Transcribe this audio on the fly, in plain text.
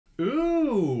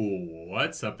Ooh,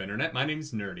 what's up, Internet? My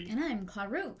name's Nerdy. And I'm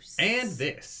Carouse. And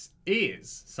this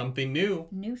is something new.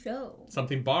 New show.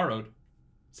 Something borrowed.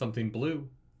 Something blue.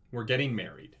 We're getting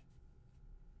married.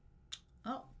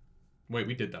 Oh. Wait,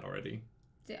 we did that already.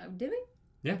 Did we?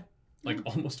 Yeah. Like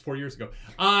almost 4 years ago.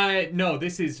 No,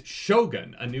 this is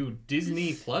Shogun, a new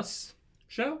Disney Plus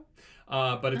show.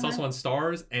 But it's also on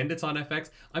Stars and it's on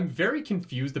FX. I'm very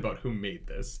confused about who made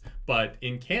this, but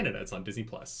in Canada it's on Disney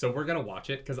Plus. So we're gonna watch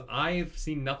it because I've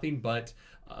seen nothing but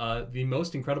the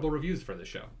most incredible reviews for this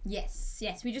show. Yes.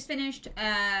 We just finished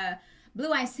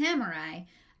Blue Eye Samurai,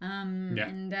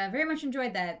 and very much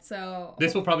enjoyed that. So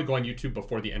this will probably go on YouTube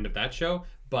before the end of that show.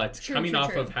 But coming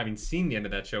off of having seen the end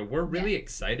of that show, we're really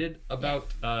excited about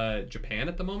Japan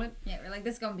at the moment. Yeah, we're like,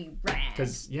 this is gonna be rad.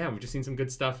 Because we've just seen some good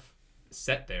stuff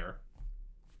set there.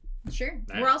 Sure.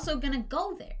 We're also going to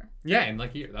go there. Yeah, in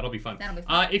like a year. That'll be fun.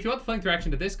 If you want the full-length reaction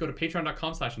to this, go to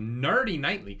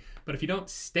patreon.com/nerdynightly. But if you don't,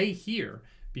 stay here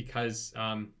because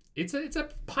it's a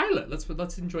pilot.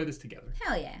 Let's enjoy this together.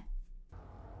 Hell yeah.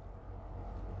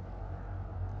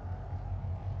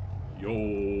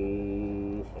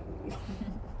 Yo ho.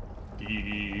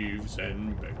 Thieves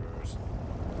and beggars.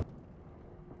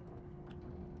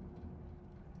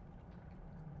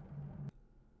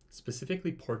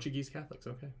 Specifically Portuguese Catholics,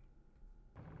 okay.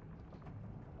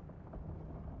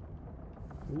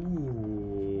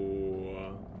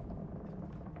 Ooh.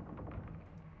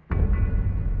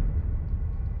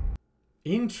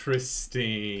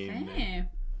 Interesting. Okay.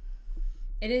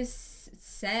 It is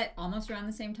set almost around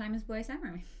the same time as Blue Eye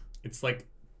Samurai. It's like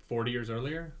 40 years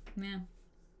earlier? Yeah.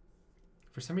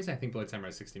 For some reason I think Blue Eye Samurai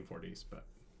is 1640s, but...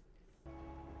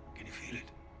 Can you feel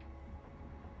it?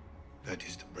 That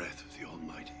is the breath of the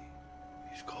Almighty.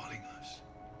 He's calling us.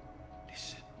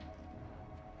 Listen.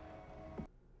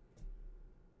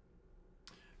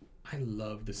 I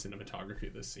love the cinematography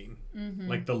of this scene. Mm-hmm.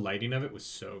 Like, the lighting of it was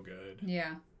so good.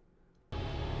 Yeah.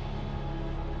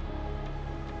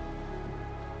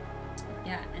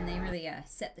 Yeah, and they really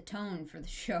set the tone for the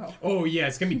show. Oh, yeah,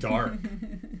 it's going to be dark.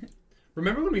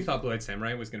 Remember when we thought Blue Eye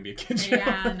Samurai was going to be a kid show?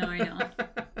 Yeah, no, I know.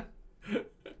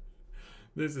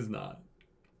 This is not.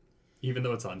 Even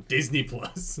though it's on Disney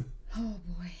Plus. Oh,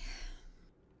 boy.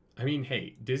 I mean,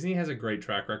 hey, Disney has a great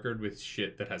track record with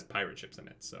shit that has pirate ships in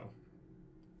it, so...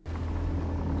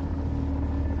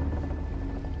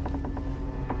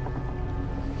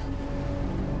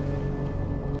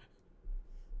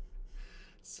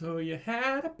 So you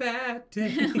had a bad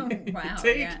day. Wow,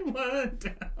 Take one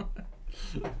down.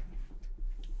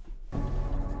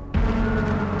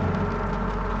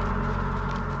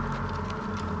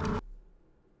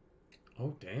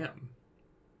 Oh, damn.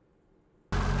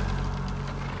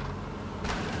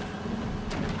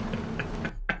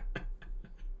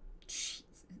 Jesus.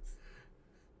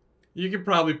 You could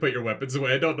probably put your weapons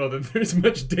away. I don't know that there's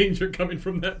much danger coming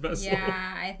from that vessel.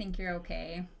 Yeah, I think you're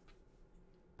okay.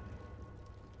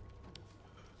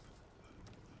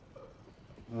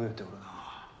 Oh,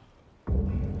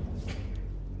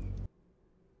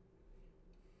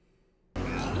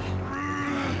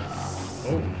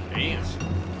 damn.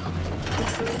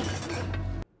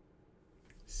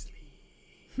 Sleep.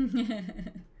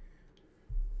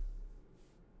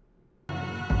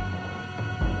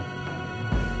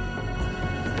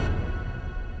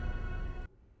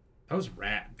 That was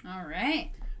rad. All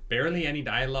right. Barely any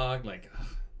dialogue, like... Ugh.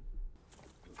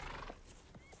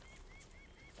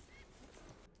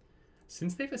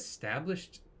 Since they've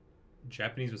established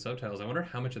Japanese with subtitles, I wonder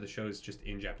how much of the show is just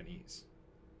in Japanese.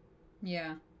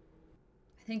 Yeah.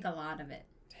 I think a lot of it.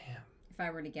 Damn. If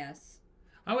I were to guess.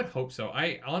 I would hope so.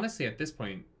 I honestly, at this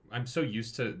point, I'm so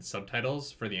used to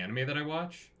subtitles for the anime that I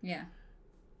watch. Yeah.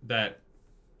 That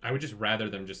I would just rather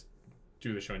them just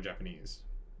do the show in Japanese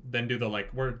than do the,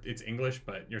 like, where it's English,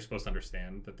 but you're supposed to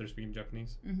understand that they're speaking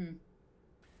Japanese. Mm-hmm.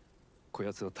 こ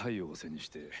やつは太陽を背にし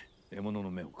て獲物の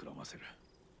目をくらませる。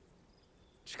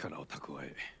力を蓄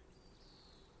え、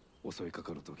襲いか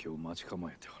かる時を待ち構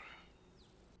えておる。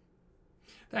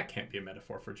 That can't be a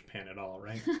metaphor for Japan at all,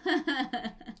 right?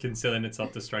 Considering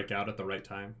itself to strike out at the right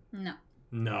time? No.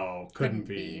 No, couldn't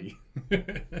be.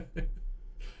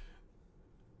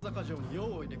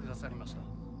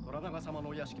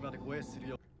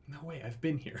 No way, I've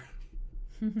been here.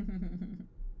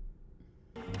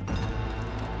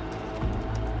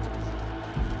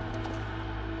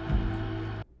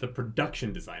 The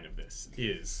production design of this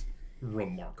is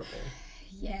remarkable.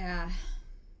 Yeah.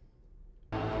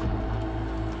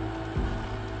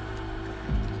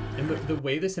 And the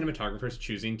way the cinematographer is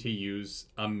choosing to use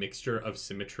a mixture of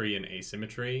symmetry and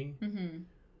asymmetry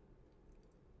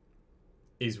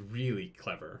is really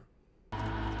clever.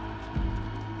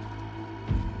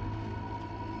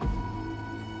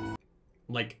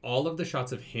 like all of the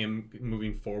shots of him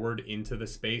moving forward into the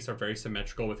space are very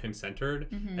symmetrical with him centered,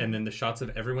 and then the shots of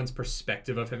everyone's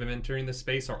perspective of him entering the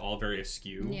space are all very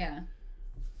askew. Yeah.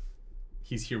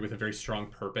 He's here with a very strong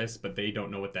purpose, but they don't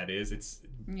know what that is. It's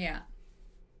yeah.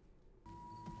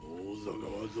 大坂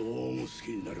はどうも好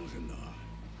きになれませんな。こ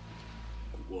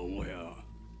こはもはや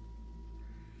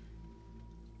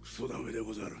クソダメで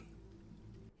ござる。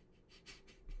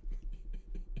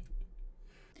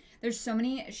 There's so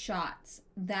many shots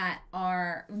that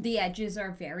are, the edges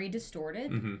are very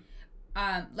distorted.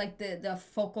 Like the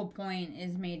focal point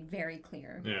is made very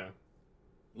clear. Yeah.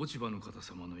 落ち葉の方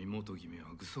様の妹君は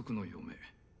具足の嫁。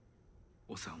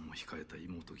お産を控えた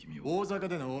妹君を。大坂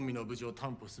での近江の無事を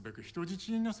担保すべく人質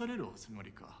になされるおつも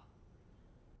りか。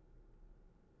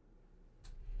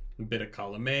Bit of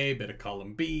column A, bit of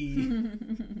column B.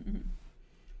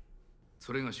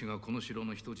 それがしがこの城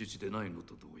の人質でないの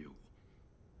と同様。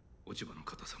落ち葉の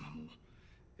方様も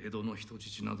江戸の人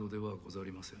質などではござ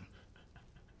りません。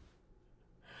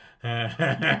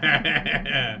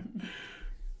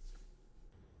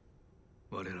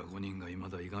我ら5人が未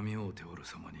だいがみ合うておる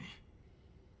様に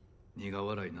苦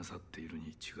笑いなさっている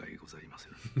に違いございませ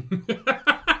ん。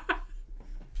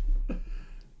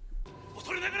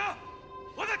恐れながら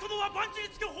我が殿は万事に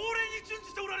つけ法令に準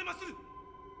じておられます。か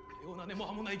ような根も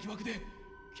葉もない疑惑で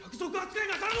逆賊扱い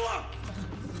なさるのは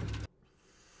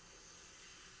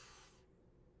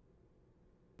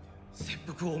切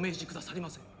腹をお命じくださりま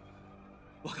せ。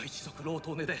我が一族老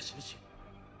頭根絶やしにし。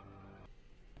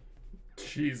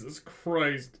 Jesus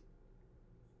Christ.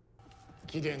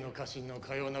 貴殿の家臣の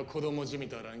かような子供じみ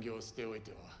た乱行を捨ておい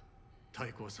ては太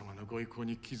閤様のご意向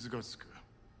に傷がつく。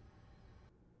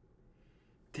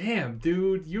 Damn,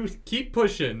 dude, you keep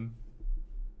pushing.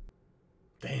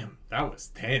 Damn, that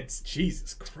was tense.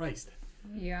 Jesus Christ.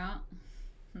 Yeah.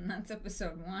 And that's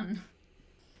episode 1.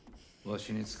 わ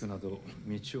しにつくなど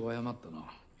道を誤ったな、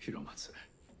広松。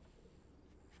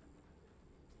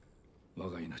我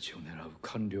が命を狙う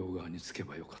官僚側につけ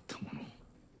ばよかったもの。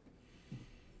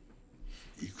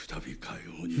幾度か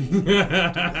ように。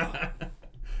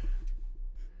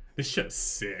This show's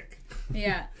sick.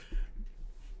 Yeah.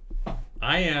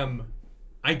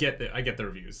 I get the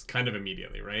reviews kind of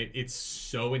immediately, right? It's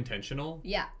so intentional.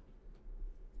 Yeah.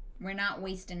 We're not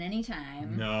wasting any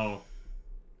time. No.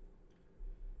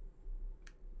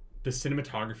 The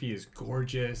cinematography is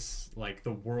gorgeous. Like,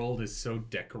 the world is so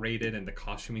decorated and the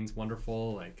costuming's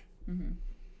wonderful. Like,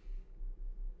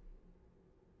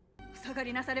 下が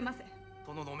りなされませ。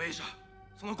殿の命じゃ。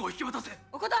その子を引き渡せ。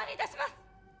お断りいたします。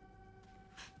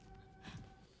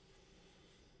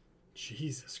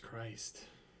 Jesus Christ.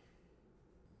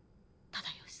 忠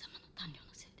義様の短慮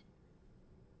のせいで、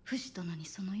不死殿に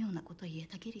そのようなことを言え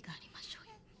た義理がありましょう。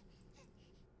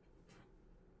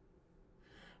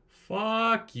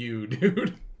 Fuck you,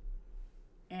 dude.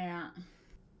 Yeah.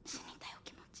 死にたいお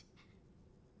気持ち、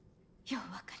よ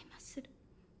うわかりまする。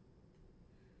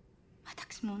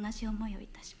私も同じ思いをい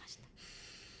たしました。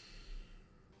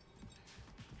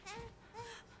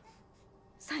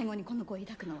最後にこの子を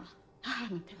抱くのは母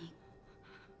の手に。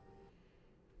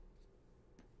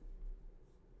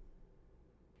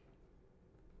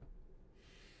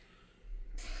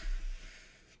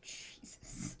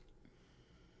 Jesus.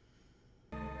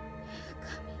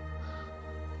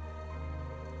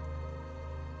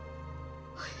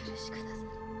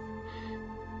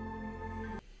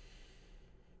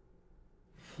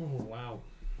 Oh, wow.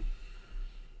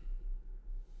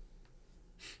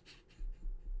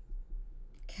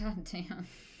 God damn.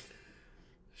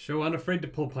 Show unafraid to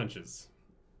pull punches.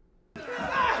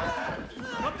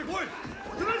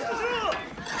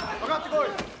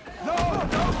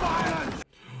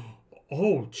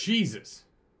 Oh, Jesus.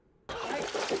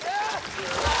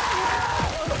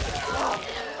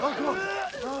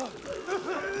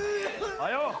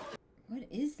 What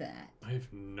is that? I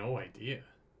have no idea.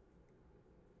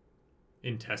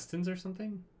 Intestines or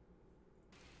something?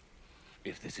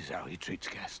 If this is how he treats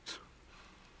guests,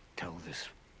 tell this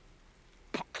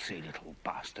poxy little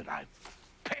bastard I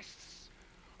piss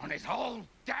on his whole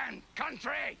damn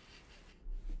country!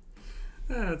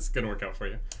 That's gonna work out for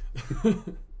you.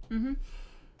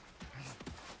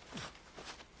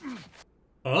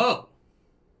 Oh!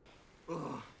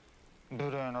 無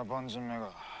礼な万人目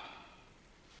が。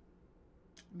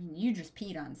 I mean, you just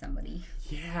peed on somebody.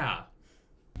 Yeah.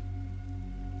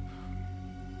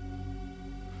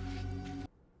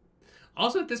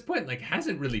 Also, at this point, like,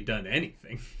 hasn't really done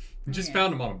anything. Just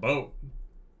found him on a boat.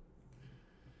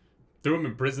 Threw him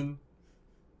in prison.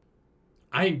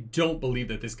 I don't believe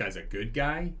that this guy's a good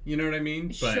guy. You know what I mean?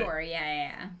 But Sure,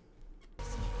 yeah.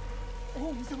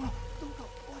 王様、どうか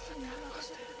お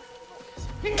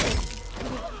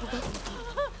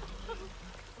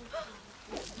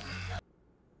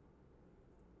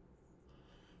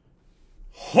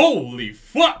Holy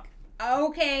fuck!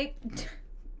 Okay.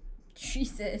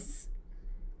 Jesus.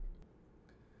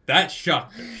 That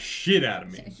shocked the shit out of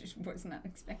I me. just was not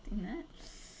expecting that.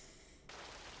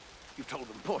 You told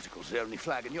them Portugal's the only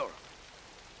flag in Europe.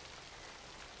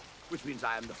 Which means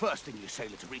I am the first English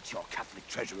sailor to reach your Catholic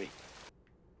treasury.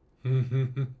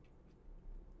 And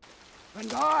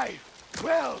I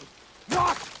will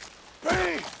not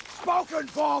be spoken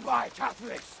for by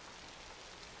Catholics.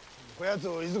 こやつ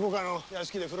をいずこかの屋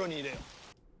敷で風呂に入れよ。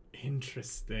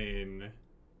 Interesting.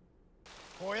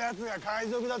 こやつが海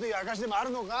賊だという証でもある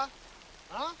のか？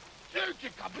あ？勇気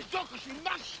が美足し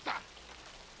ました。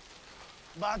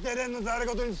バテレンのざれ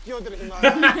事に付き合うてる暇はな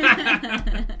い。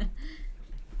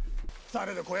さ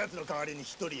れどこやつの代わりに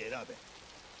一人選べ。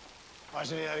わ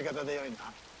しのやり方でよいな。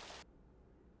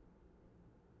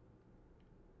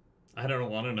 I don't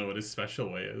want to know what his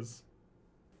special way is.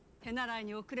 手習い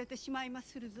に遅れてしまいま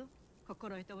するぞ。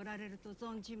心得ておられると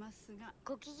存じますが。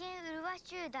ご機嫌うるわ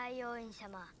しゅう大王院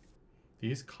様。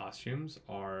 These costumes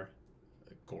are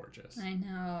gorgeous. I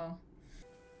know.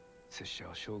 拙者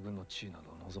は将軍の地位な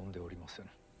ど望んでおりません。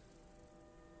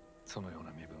そのよう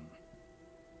な身分、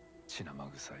血生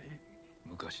臭い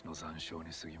昔の残傷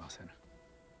に過ぎません。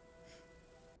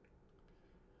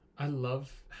I love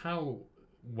how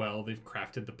well they've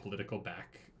crafted the political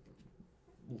back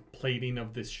plating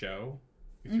of this show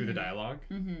through the dialogue.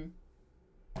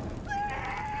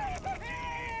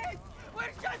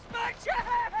 We're just marching!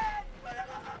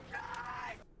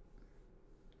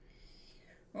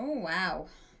 Oh, wow.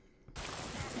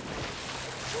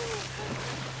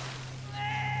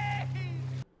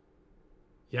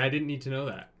 Yeah, I didn't need to know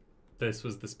that. This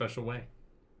was the special way.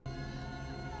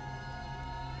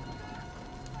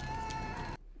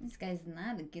 This guy's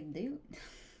not a good dude.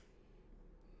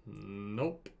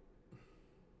 Nope.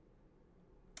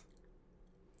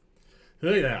 Oh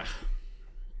yeah.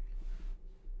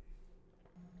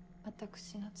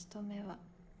 私の務めは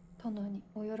殿に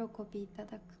お喜びいた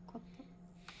だくこと。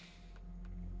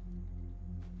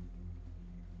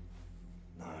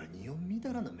何をみ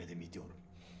だらな目で見ておる。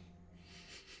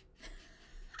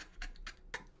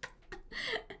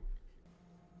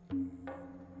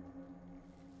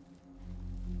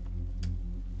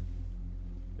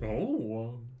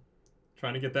Oh,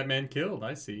 trying to get that man killed.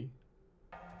 I see.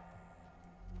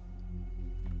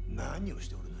 何をし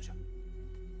ておるのじゃ。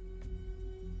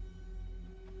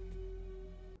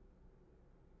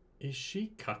 Is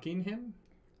she cucking him?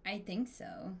 I think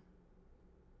so.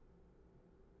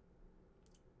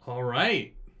 All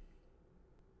right.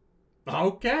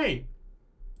 Okay.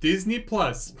 Disney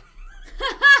Plus.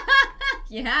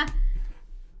 Yeah.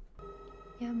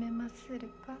 やめまする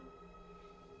か。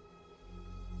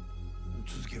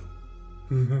続けよ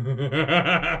う。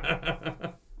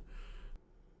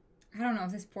 I don't know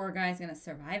if this poor guy's gonna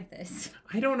survive this.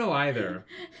 I don't know either.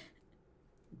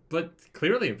 But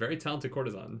clearly a very talented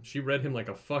courtesan. She read him like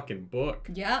a fucking book.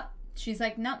 Yep. She's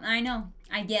like, no, I know.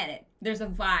 I get it. There's a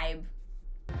vibe.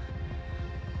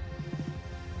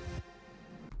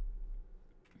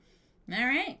 All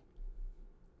right.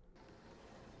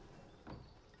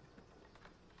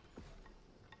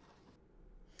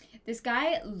 This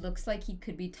guy looks like he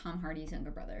could be Tom Hardy's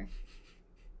younger brother.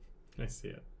 I see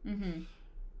it. Mm-hmm.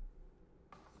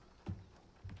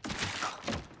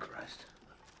 Christ.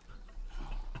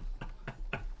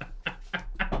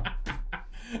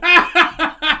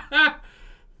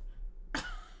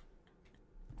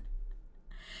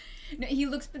 No, he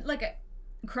looks like a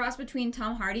cross between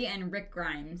Tom Hardy and Rick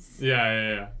Grimes.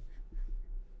 Yeah.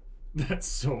 That's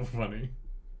so funny.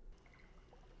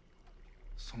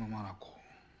 その眼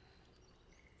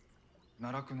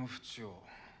奈落の淵を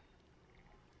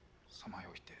さまよ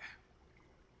いて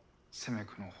攻め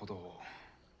くのほどを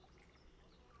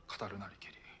語るなりけ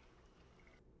り。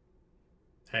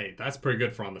 Hey, that's pretty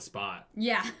good for on the spot.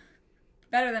 Yeah.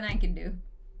 Better than I can do.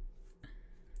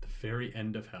 The very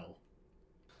end of hell.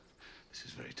 This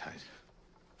is very tight.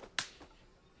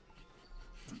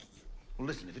 Well,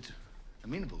 listen, if it's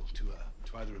amenable to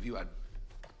either of you, I'd...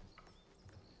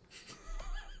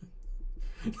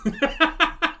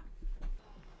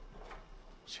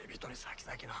 シェビトに先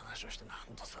々の話をしてな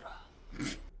んとする。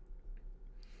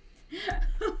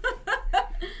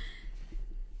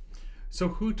 So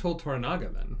who told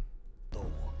Toranaga then? どう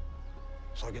も。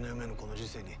先の夢のこの時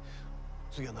世に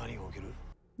次は何が起きる？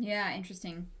 Yeah,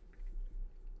 interesting.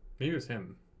 Maybe it was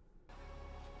him.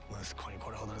 息子に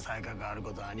これほどの才覚がある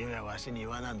ことは兄親はわしに言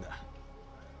わなんだ。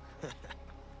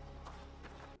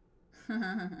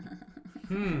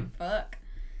Fuck.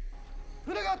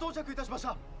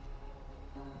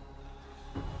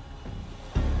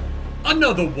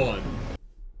 Another one.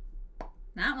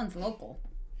 That one's local.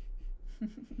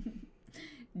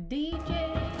 DJ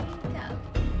Cal.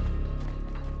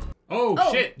 Oh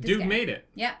shit, this dude guy. made it.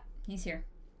 Yep, he's here.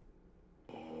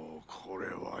 Oh,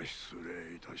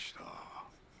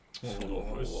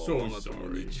 I'm so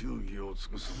sorry.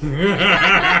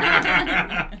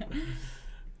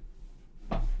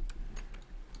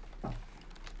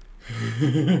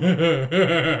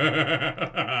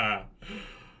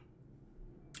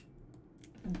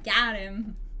 Got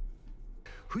him.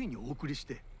 不意にお送りし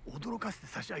て驚かせて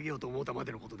差し上げようと思ったま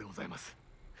でのことでございます。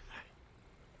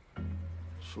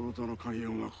その他の寛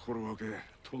容な心がけ、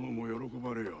殿も喜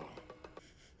ばれよ。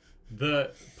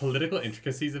The political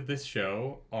intricacies of this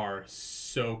show are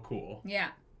so cool.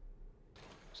 Yeah.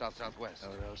 Southwest.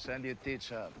 I'll send you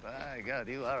teach up. My God,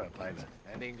 you are a pilot.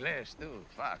 And English too.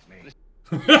 Fuck me.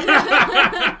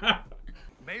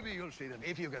 Maybe you'll see them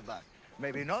if you get back.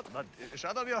 Maybe not, but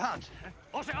shut up your hands.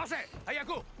 Ose,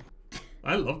 Hayaku.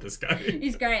 I love this guy.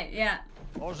 He's great, yeah.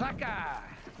 Osaka,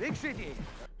 big city.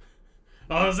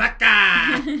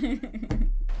 Osaka!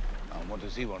 What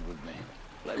does he want with me?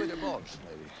 Play with your balls,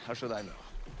 maybe. How should I know?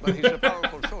 But he's a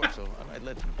powerful sword, so I might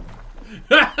let him.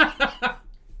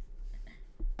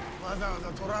 わざわ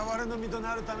ざ囚われの身と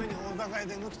なるために大坂へ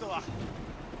出向くとは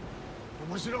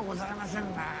面白うございません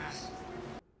な。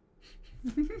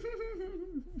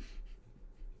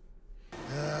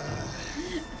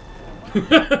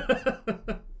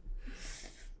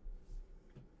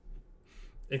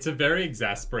It's a very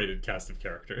exasperated cast of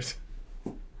characters.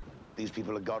 These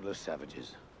people are godless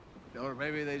savages. Or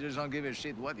maybe they just don't give a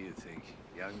shit what you think.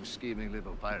 Young, scheming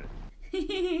little pirate.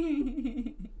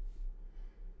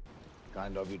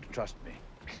 Kind of you to trust me.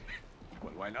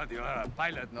 Well, why not? You are a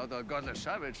pilot, not a godless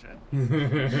savage, eh?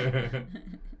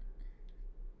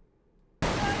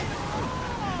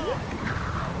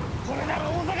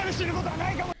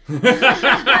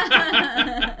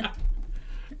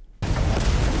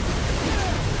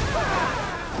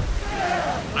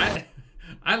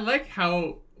 I like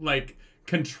how, like,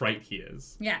 contrite he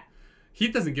is. Yeah. He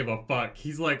doesn't give a fuck.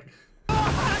 He's like...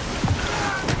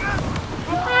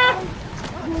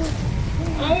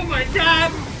 Oh my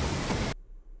god!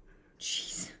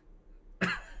 Jeez.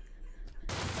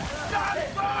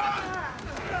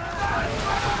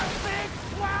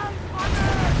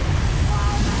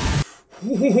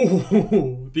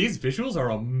 Whoa, these visuals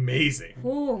are amazing.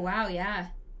 Oh, wow, yeah.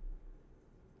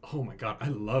 Oh my god, I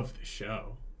love this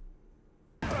show.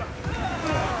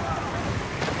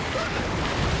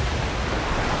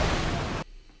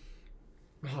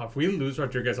 Oh, if we lose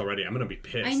Rodriguez already, I'm gonna be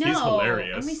pissed. I know. He's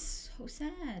hilarious. I'm gonna be so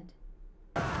sad.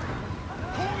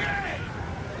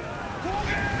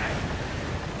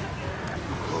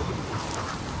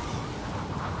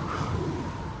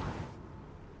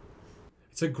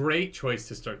 It's a great choice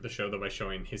to start the show, though, by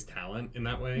showing his talent in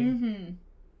that way. Mm-hmm.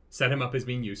 Set him up as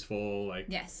being useful, like...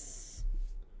 Yes.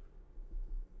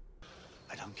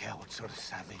 I don't care what sort of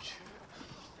savage,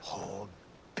 whore,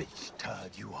 bitch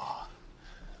turd you are.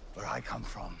 Where I come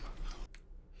from.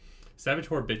 Savage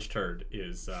Whore Bitch Turd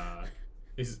is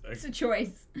It's a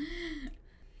choice.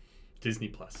 Disney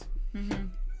Plus. Mm-hmm.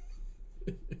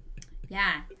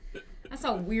 Yeah. That's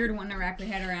a weird one to wrap your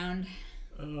head around.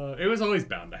 It was always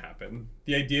bound to happen.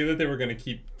 The idea that they were going to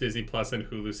keep Disney Plus and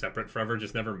Hulu separate forever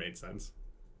just never made sense.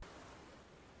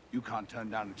 You can't turn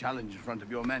down a challenge in front of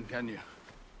your men, can you?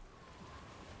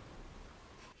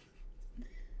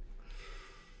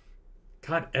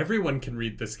 God, everyone can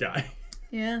read this guy.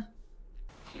 Yeah.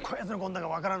 こやつのこんなが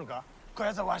わからぬか。こ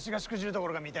やつはわしがしくじるとこ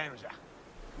ろが見たいのじゃ。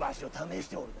わしを試し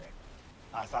ておるで。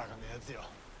浅はかなやつよ。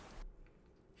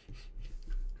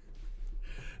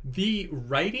 The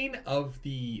writing of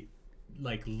the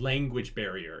like language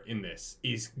barrier in this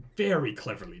is very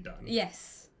cleverly done.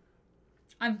 Yes.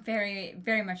 I'm very,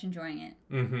 very much enjoying it.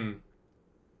 Mm-hmm.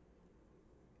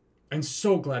 I'm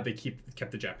so glad they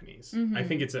kept the Japanese. Mm-hmm. I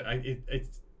think it's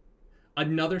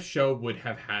another show would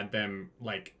have had them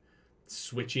like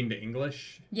switching to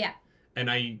English. Yeah. And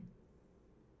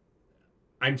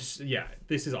yeah,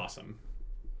 this is awesome.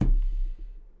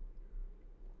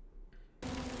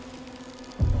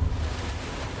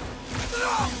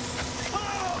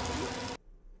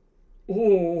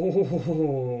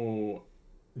 Oh,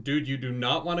 dude, you do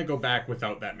not want to go back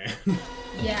without that man.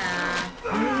 Yeah.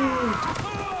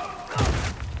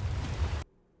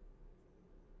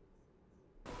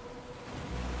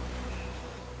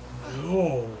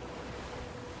 Oh.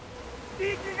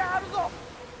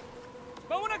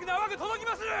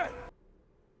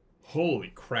 Holy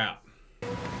crap.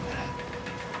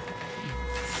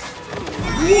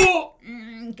 Whoa!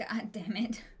 God damn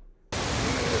it.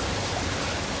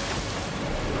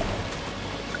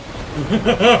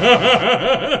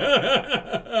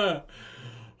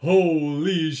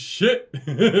 Holy shit!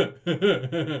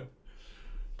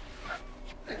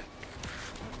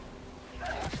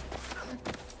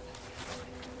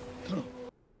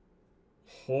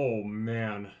 Oh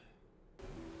man.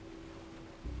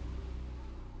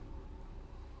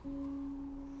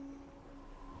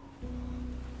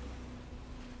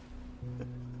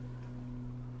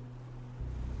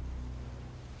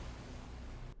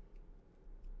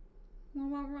 What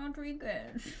about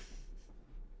Rodriguez?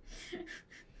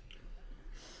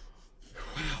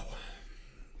 Wow.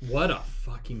 What a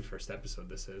fucking first episode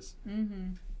this is.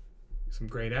 Mm-hmm. Some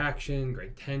great action,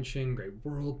 great tension, great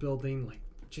world building, like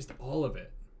just all of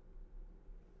it.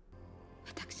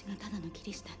 私がただのキ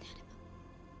リシタンであれば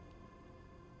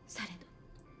されど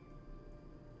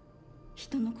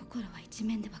人の心は一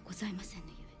面ではございませんの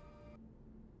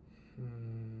ゆえ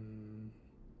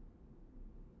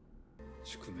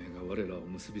宿命が我らを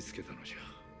結びつけたのじゃ。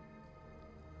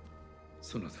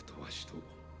そなたとわしと、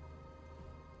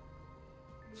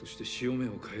そして潮目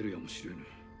を変えるやもしれぬ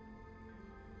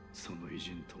その偉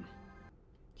人とも。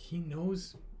He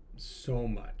knows so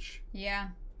much. Yeah.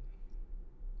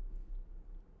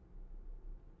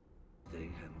 And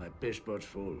my passport's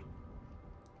full.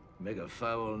 Make a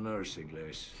foul nurse,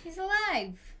 English. He's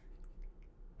alive.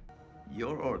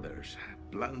 Your orders.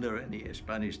 Plunder any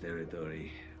Spanish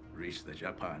territory. Reach the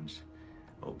Japans.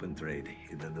 Open trade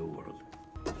in the New World.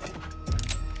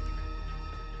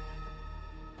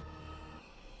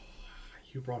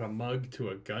 You brought a mug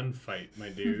to a gunfight, my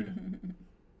dude.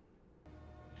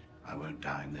 I won't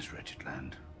die in this wretched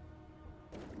land.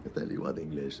 I tell you what,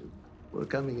 English. We're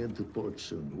coming into port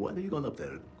soon. What are you going up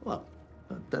there? Go up.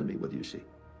 Tell me what you see.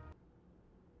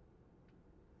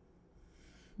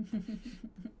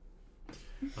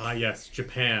 Ah, yes,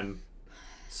 Japan.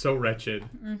 So wretched.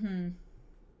 Mm-hmm.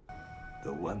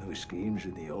 The one who schemes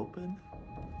in the open?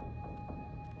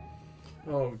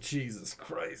 Oh, Jesus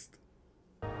Christ.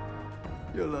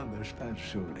 You'll understand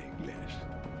soon, English.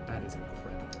 That is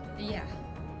incredible. Yeah.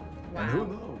 Wow. And who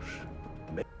knows?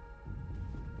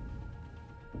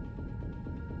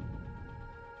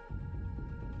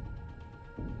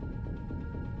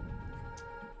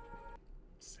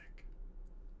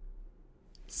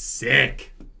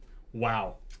 Sick.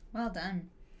 Wow. Well done.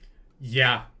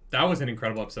 Yeah, that was an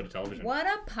incredible episode of television. What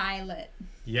a pilot.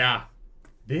 Yeah.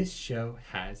 This show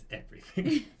has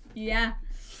everything. Yeah.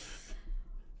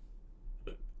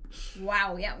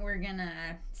 Wow, yeah, we're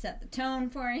gonna set the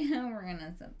tone for you. We're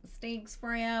gonna set the stakes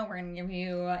for you. We're gonna give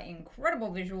you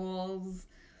incredible visuals.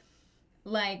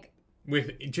 Like...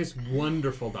 With just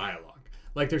wonderful dialogue.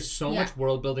 Like, there's so much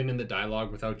world building in the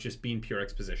dialogue without just being pure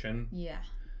exposition. Yeah.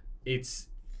 It's...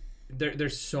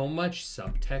 There's so much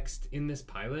subtext in this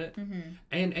pilot. Mm-hmm.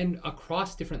 And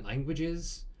across different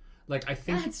languages. Like, I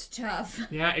think... That's tough.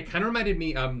 Yeah, it kind of reminded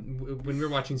me when we were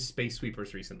watching Space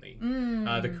Sweepers recently.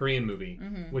 The Korean movie,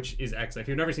 which is excellent. If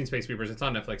you've never seen Space Sweepers, it's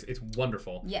on Netflix. It's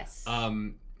wonderful. Yes.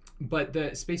 But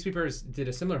the Space Sweepers did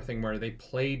a similar thing where they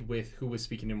played with who was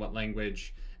speaking in what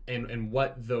language and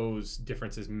what those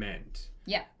differences meant.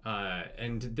 Yeah.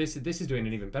 And this is doing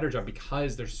an even better job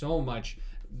because there's so much...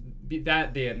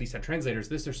 that they at least had translators.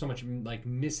 There's so much like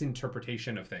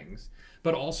misinterpretation of things,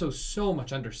 but also so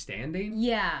much understanding.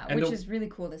 Yeah, and which is really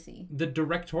cool to see. The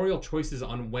directorial choices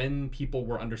on when people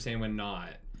were understanding, when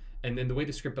not, and then the way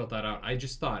the script built that out, I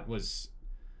just thought was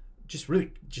just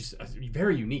really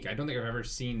very unique. I don't think I've ever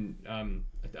seen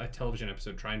a television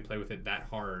episode try and play with it that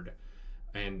hard,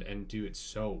 and do it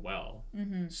so well.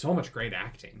 Mm-hmm. So much great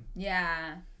acting.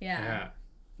 Yeah.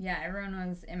 Everyone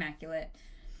was immaculate.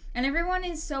 And everyone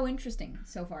is so interesting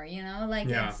so far, you know? Like,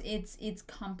 it's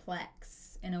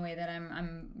complex in a way that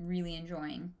I'm really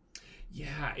enjoying.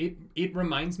 Yeah, it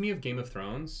reminds me of Game of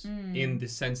Thrones in the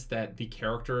sense that the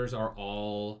characters are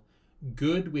all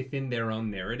good within their own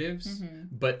narratives,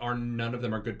 but none of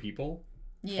them are good people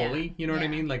fully. You know what I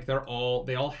mean? Like, they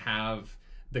all have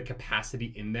the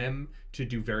capacity in them to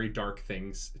do very dark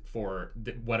things for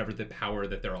whatever the power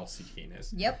that they're all seeking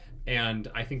is. Yep. And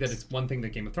I think that it's one thing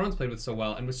that Game of Thrones played with so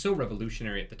well and was so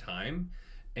revolutionary at the time.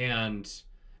 And,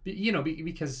 you know,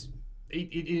 because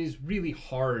it is really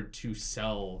hard to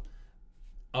sell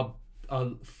a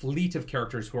fleet of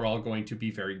characters who are all going to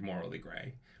be very morally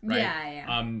gray. Right?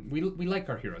 Yeah. We like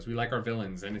our heroes, we like our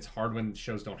villains, and it's hard when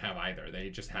shows don't have either. They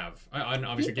just have, and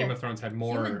obviously Game of Thrones had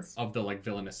more of the like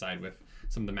villainous side with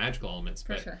some of the magical elements,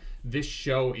 but this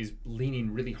show is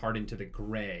leaning really hard into the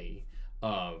gray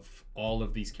of all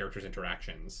of these characters'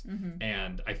 interactions,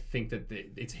 and I think that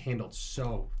it's handled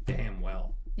so damn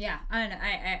well. Yeah,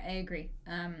 I agree.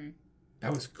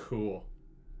 That was cool.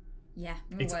 Yeah,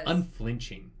 it's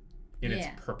unflinching in its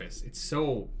purpose. It's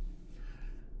so.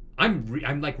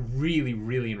 I'm like really,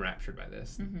 really enraptured by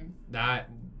this. That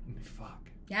fuck.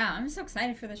 Yeah, I'm so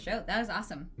excited for the show. That was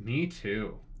awesome. Me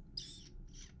too.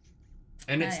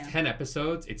 And it's 10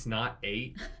 episodes. It's not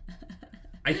 8.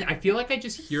 I feel like I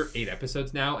just hear 8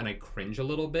 episodes now and I cringe a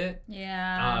little bit.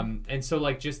 Yeah. And so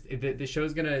like just the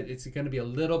show's gonna be a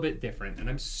little bit different, and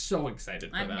I'm so excited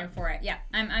for that. I'm here for it. Yeah.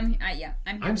 I'm here.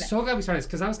 I'm so glad we started this,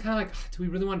 because I was kind of like, do we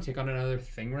really want to take on another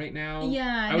thing right now?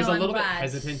 Yeah. I was a little bit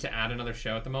hesitant to add another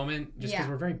show at the moment, just because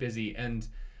we're very busy and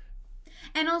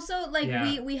also like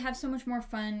we have so much more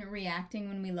fun reacting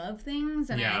when we love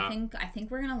things, and I think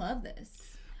we're gonna love this.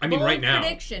 I mean, right now.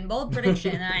 Bold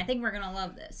prediction, and I think we're going to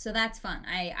love this. So that's fun.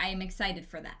 I am excited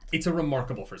for that. It's a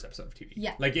remarkable first episode of TV.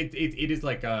 Yeah. Like, it is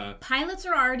like a... Pilots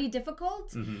are already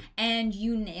difficult, and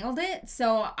you nailed it,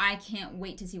 so I can't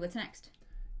wait to see what's next.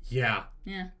 Yeah.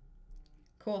 Yeah.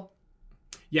 Cool.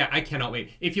 Yeah, I cannot wait.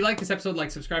 If you like this episode,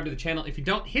 like, subscribe to the channel. If you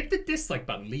don't, hit the dislike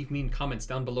button. Leave mean comments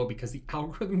down below, because the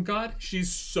algorithm god,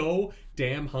 she's so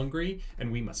damn hungry,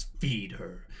 and we must feed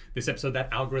her. This episode,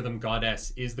 that algorithm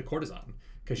goddess is the courtesan.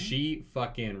 Because she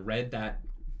fucking read that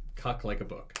cuck like a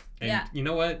book. And you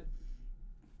know what?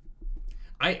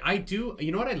 I do...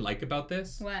 You know what I like about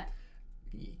this? What?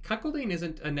 Cuckolding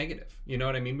isn't a negative. You know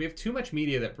what I mean? We have too much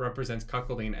media that represents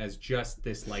cuckolding as just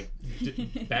this, like,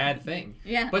 bad thing.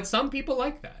 Yeah. But some people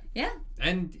like that. Yeah.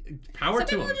 And power to them.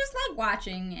 Some people just like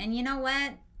watching. And you know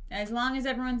what? As long as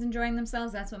everyone's enjoying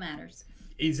themselves, that's what matters.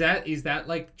 Is that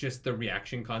like, just the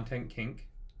reaction content kink?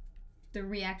 The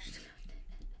reaction...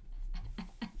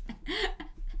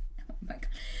 Oh my god.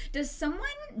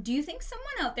 Do you think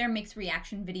someone out there makes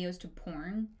reaction videos to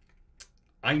porn?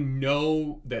 I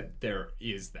know that there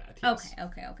is that. Yes.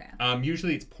 Okay.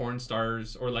 Usually it's porn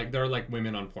stars, or like there are like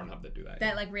women on Pornhub that do that.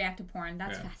 That like react to porn.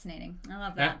 That's fascinating. I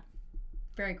love that.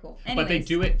 Very cool. Anyways. But they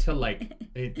do it to like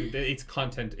it's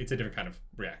content. It's a different kind of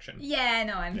reaction. Yeah,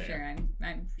 no, I'm sure.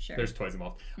 I'm sure. There's toys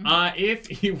involved.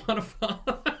 If you want to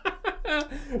follow.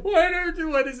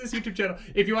 What is this YouTube channel?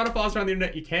 If you want to follow us around the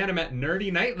internet, you can. I'm at Nerdy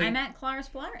Nightly. I'm at Claris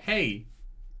Polaris. Hey,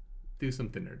 do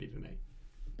something nerdy tonight.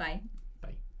 Bye.